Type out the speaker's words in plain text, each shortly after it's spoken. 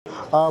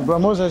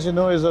BrahMos, as you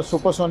know, is a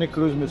supersonic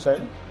cruise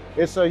missile.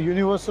 It's a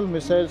universal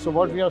missile. So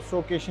what we are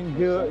showcasing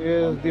here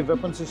is the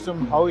weapon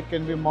system, how it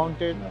can be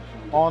mounted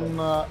on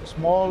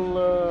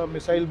small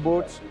missile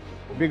boats,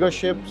 bigger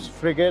ships,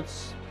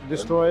 frigates,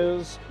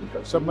 destroyers,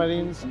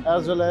 submarines,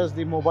 as well as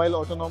the mobile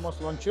autonomous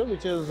launcher,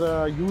 which is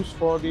used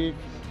for the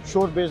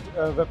shore-based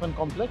weapon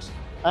complex,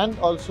 and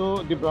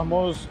also the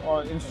BrahMos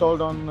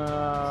installed on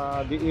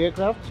the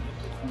aircraft,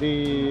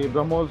 the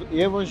BrahMos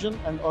Air version,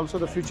 and also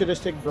the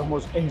futuristic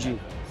BrahMos NG.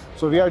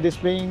 So we are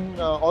displaying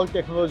all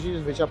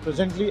technologies which are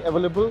presently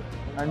available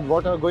and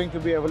what are going to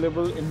be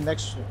available in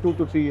next 2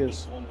 to 3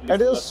 years.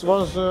 This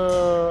was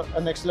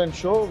an excellent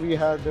show. We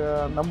had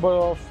a number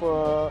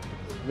of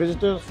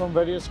visitors from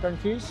various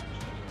countries.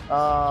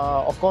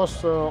 Of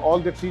course, all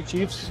the 3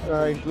 chiefs,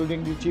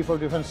 including the Chief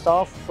of Defence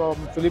Staff from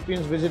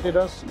Philippines, visited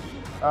us.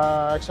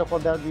 Except for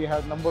that, we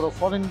had a number of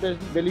foreign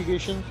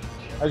delegations.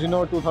 As you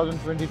know,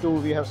 2022,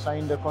 we have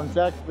signed a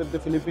contract with the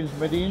Philippines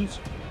Marines,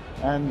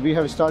 and we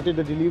have started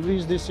the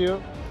deliveries this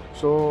year.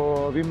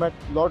 So we met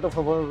a lot of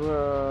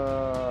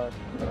our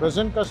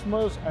present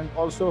customers and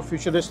also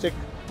futuristic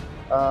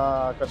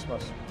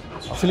customers.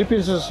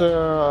 Philippines is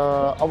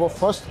our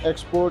first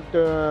export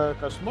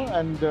customer,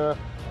 and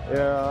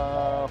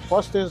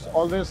first is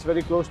always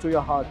very close to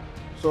your heart.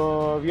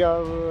 So we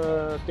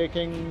are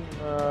taking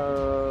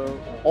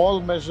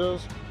all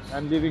measures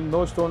and leaving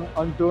no stone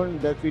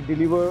unturned that we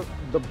deliver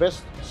the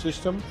best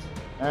system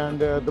and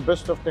the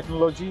best of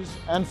technologies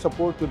and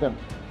support to them.